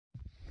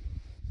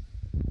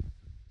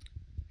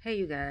Hey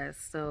you guys,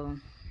 so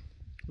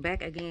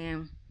back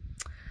again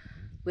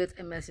with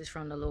a message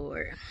from the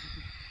Lord.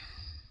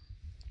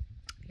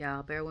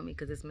 Y'all bear with me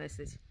because this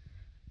message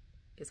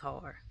is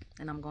hard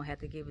and I'm gonna have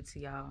to give it to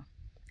y'all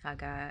how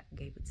God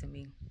gave it to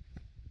me.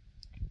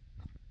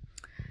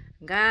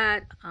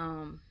 God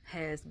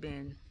has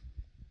been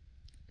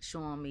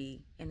showing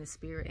me in the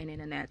spirit and in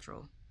the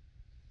natural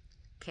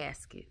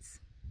caskets,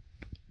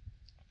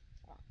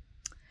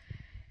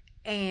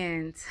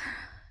 and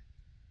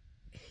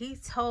he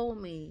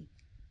told me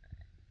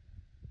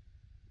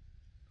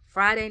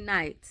Friday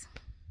night,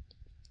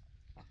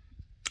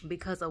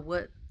 because of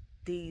what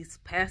these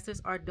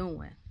pastors are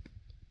doing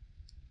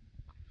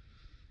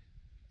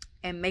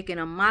and making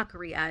a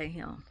mockery out of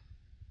him,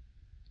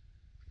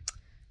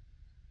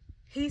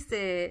 he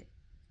said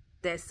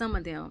that some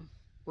of them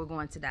were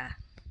going to die.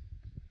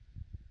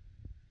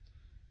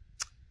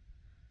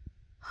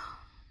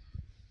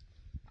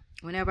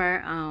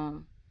 Whenever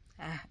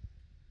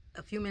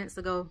a few minutes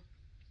ago,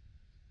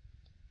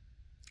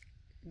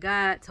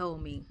 God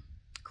told me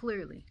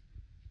clearly,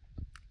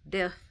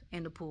 death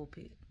in the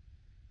pulpit.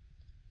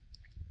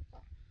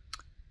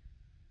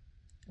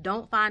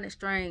 Don't find it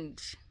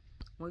strange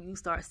when you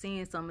start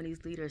seeing some of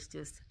these leaders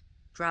just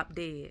drop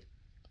dead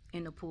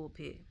in the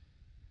pulpit.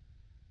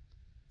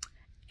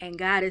 And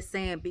God is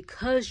saying,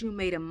 because you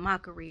made a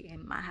mockery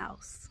in my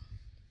house,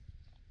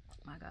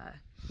 my God,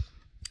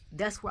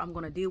 that's where I'm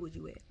going to deal with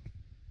you at.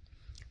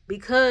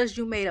 Because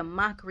you made a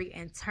mockery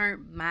and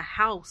turned my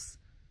house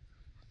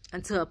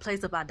into a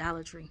place of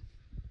idolatry,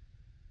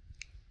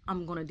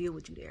 I'm going to deal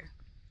with you there.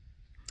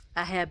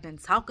 I have been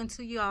talking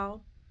to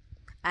y'all.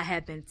 I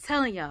have been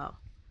telling y'all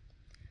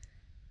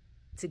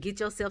to get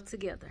yourself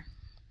together.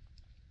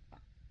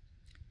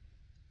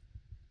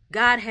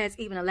 God has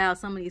even allowed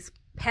some of these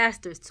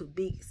pastors to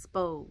be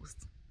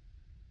exposed.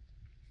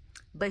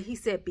 But he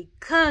said,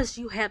 because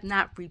you have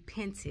not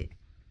repented,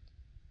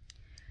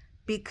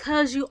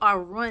 because you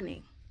are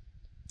running,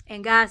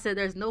 and God said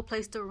there's no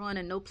place to run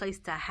and no place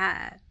to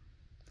hide.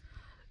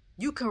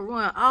 You can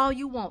run all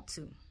you want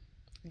to.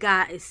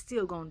 God is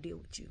still going to deal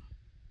with you.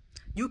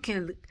 You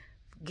can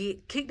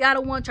get kicked out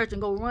of one church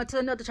and go run to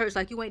another church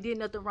like you ain't did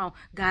nothing wrong.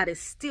 God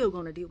is still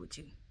going to deal with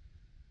you.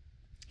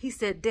 He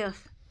said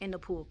death in the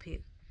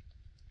pulpit.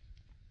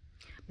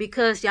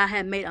 Because y'all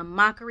had made a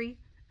mockery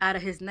out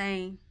of his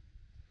name,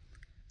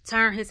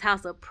 turned his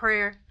house of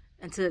prayer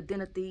into a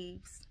den of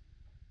thieves,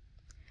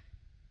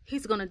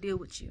 he's going to deal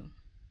with you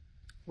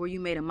where you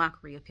made a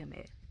mockery of him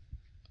at.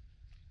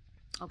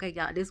 Okay,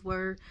 God, this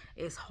word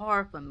is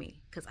hard for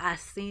me because I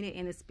seen it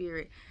in the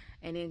spirit.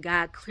 And then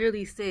God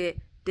clearly said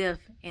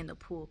death in the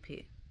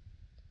pulpit.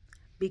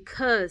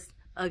 Because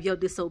of your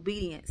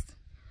disobedience,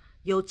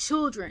 your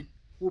children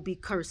will be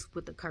cursed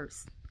with the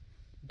curse.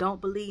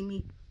 Don't believe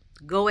me?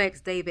 Go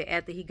ask David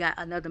after he got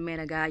another man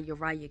of God,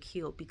 Uriah,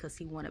 killed because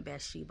he wanted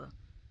Bathsheba.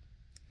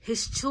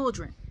 His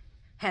children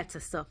had to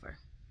suffer.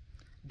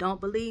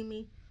 Don't believe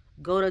me?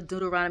 Go to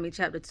Deuteronomy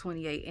chapter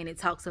 28 and it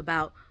talks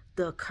about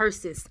the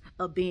curses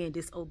of being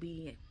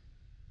disobedient.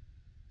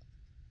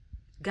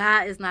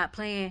 God is not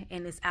playing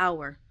in this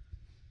hour.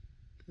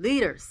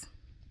 Leaders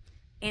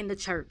in the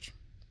church,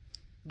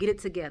 get it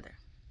together.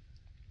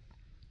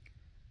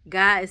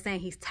 God is saying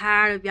he's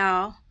tired of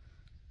y'all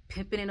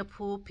pimping in the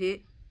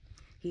pulpit.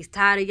 He's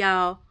tired of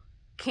y'all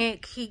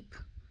can't keep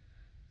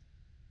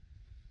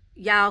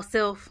y'all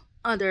self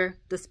under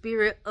the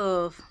spirit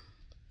of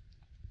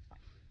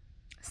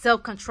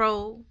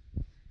self-control.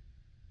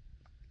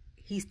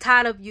 He's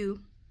tired of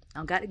you.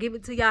 I've got to give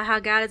it to y'all how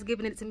God is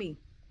giving it to me.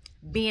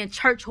 Being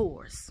church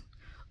whores.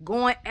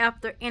 Going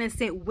after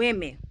innocent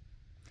women.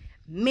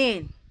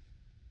 Men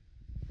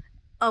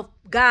of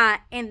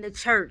God in the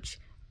church.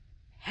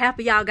 Half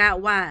of y'all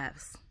got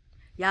wives.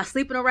 Y'all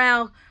sleeping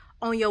around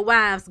on your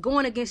wives.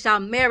 Going against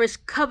y'all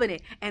marriage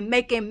covenant. And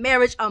making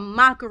marriage a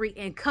mockery.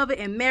 And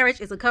covenant and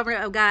marriage is a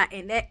covenant of God.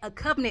 And that a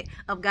covenant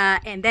of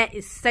God. And that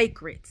is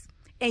sacred.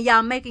 And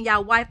y'all making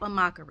y'all wife a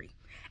mockery.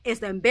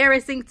 It's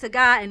embarrassing to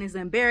God and it's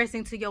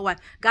embarrassing to your wife.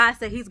 God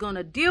said he's going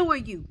to deal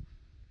with you.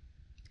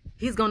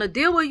 He's going to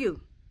deal with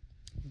you.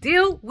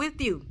 Deal with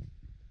you.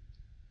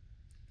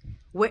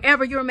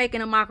 Wherever you're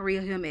making a mockery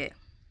of him at.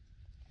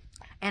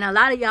 And a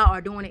lot of y'all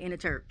are doing it in the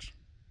church.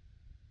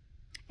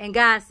 And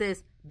God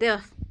says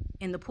death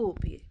in the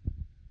pulpit.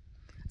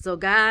 So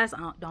guys,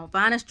 don't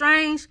find it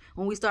strange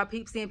when we start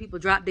seeing people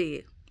drop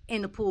dead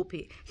in the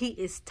pulpit. He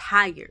is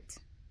tired.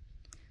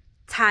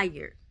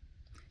 Tired.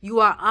 You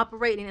are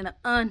operating in an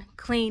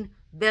unclean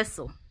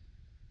vessel.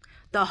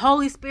 The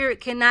Holy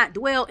Spirit cannot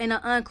dwell in an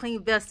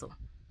unclean vessel.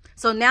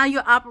 So now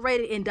you're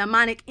operating in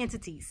demonic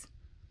entities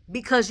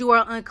because you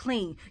are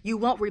unclean. You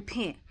won't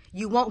repent.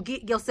 You won't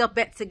get yourself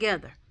back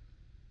together.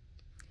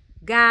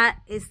 God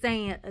is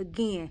saying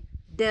again,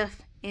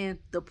 death in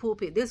the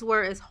pulpit. This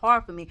word is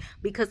hard for me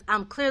because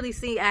I clearly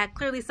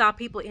saw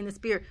people in the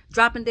spirit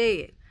dropping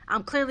dead.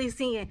 I'm clearly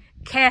seeing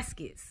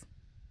caskets.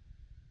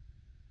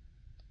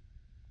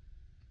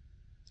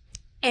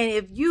 And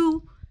if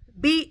you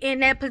be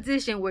in that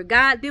position where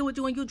God deal with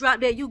you and you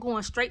drop dead, you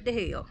going straight to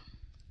hell.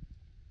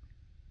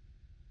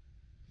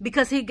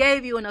 because he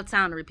gave you enough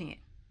time to repent.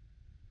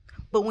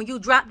 But when you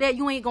drop that,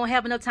 you ain't going to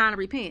have enough time to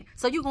repent.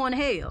 So you're going to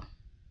hell.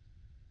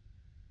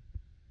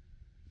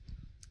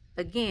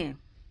 Again,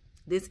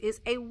 this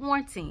is a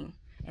warning,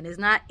 and it's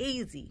not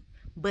easy,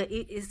 but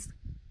it is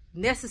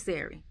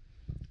necessary.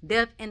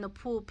 Death in the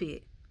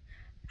pulpit.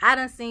 I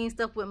done seen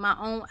stuff with my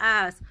own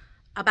eyes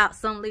about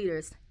some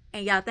leaders,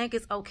 and y'all think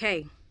it's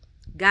okay.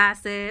 God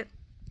said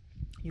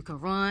you can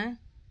run,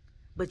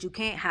 but you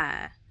can't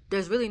hide.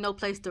 There's really no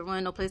place to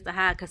run, no place to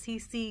hide, because he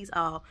sees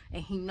all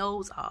and he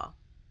knows all.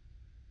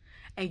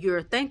 And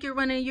you think you're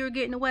running, you're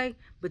getting away,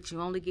 but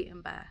you're only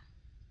getting by,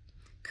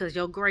 because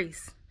your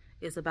grace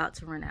is about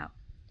to run out.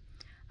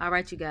 All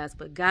right, you guys,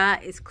 but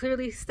God is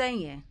clearly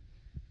saying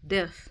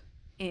death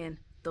in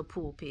the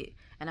pulpit.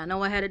 And I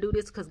know I had to do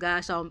this because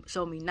God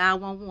showed me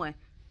 911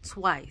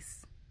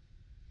 twice.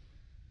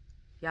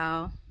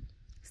 Y'all,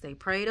 stay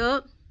prayed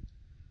up.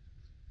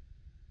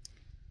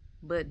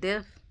 But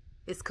death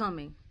is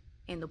coming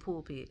in the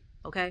pulpit,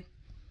 okay?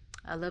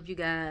 I love you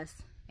guys,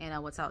 and I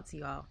will talk to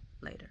y'all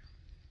later.